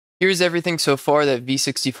Here's everything so far that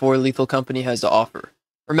v64 Lethal Company has to offer.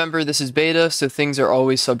 Remember, this is beta, so things are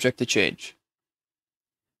always subject to change.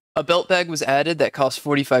 A belt bag was added that costs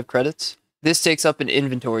 45 credits. This takes up an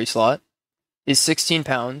inventory slot, is 16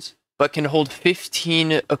 pounds, but can hold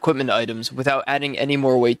 15 equipment items without adding any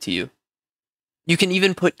more weight to you. You can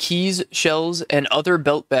even put keys, shells, and other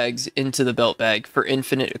belt bags into the belt bag for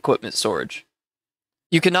infinite equipment storage.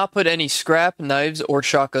 You cannot put any scrap, knives, or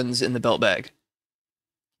shotguns in the belt bag.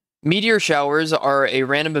 Meteor showers are a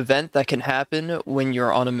random event that can happen when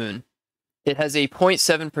you're on a moon. It has a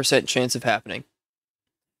 0.7% chance of happening.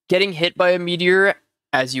 Getting hit by a meteor,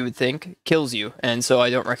 as you would think, kills you, and so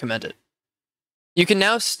I don't recommend it. You can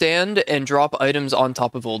now stand and drop items on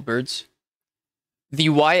top of old birds. The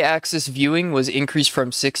Y-axis viewing was increased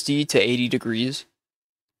from 60 to 80 degrees.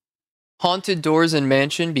 Haunted doors in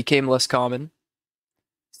mansion became less common.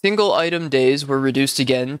 Single item days were reduced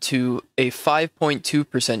again to a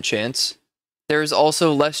 5.2% chance. There is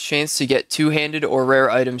also less chance to get two-handed or rare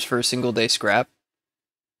items for a single day scrap.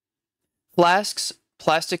 Flasks,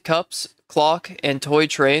 plastic cups, clock, and toy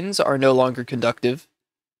trains are no longer conductive.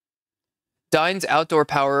 Dine's outdoor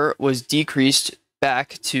power was decreased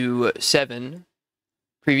back to 7.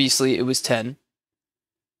 Previously, it was 10.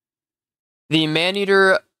 The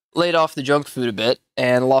Maneater laid off the junk food a bit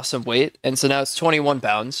and lost some weight, and so now it's 21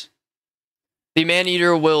 pounds. The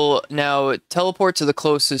Maneater will now teleport to the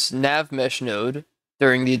closest nav mesh node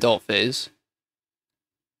during the adult phase.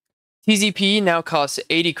 TZP now costs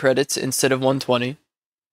 80 credits instead of 120.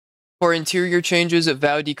 For interior changes,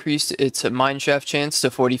 VOW decreased its mineshaft chance to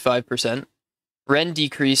 45%. Ren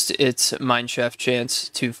decreased its mineshaft chance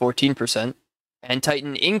to 14%, and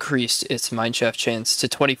Titan increased its mineshaft chance to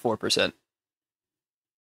 24%.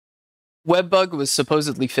 Web bug was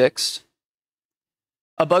supposedly fixed.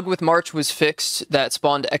 A bug with March was fixed that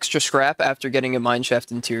spawned extra scrap after getting a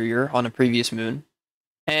mineshaft interior on a previous moon.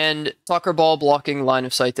 And soccer ball blocking line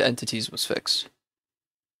of sight to entities was fixed.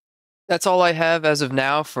 That's all I have as of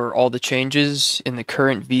now for all the changes in the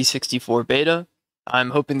current v64 beta.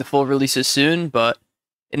 I'm hoping the full release is soon, but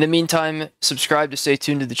in the meantime, subscribe to stay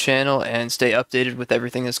tuned to the channel and stay updated with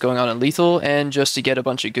everything that's going on in Lethal, and just to get a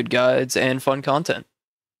bunch of good guides and fun content.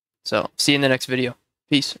 So, see you in the next video.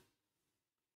 Peace.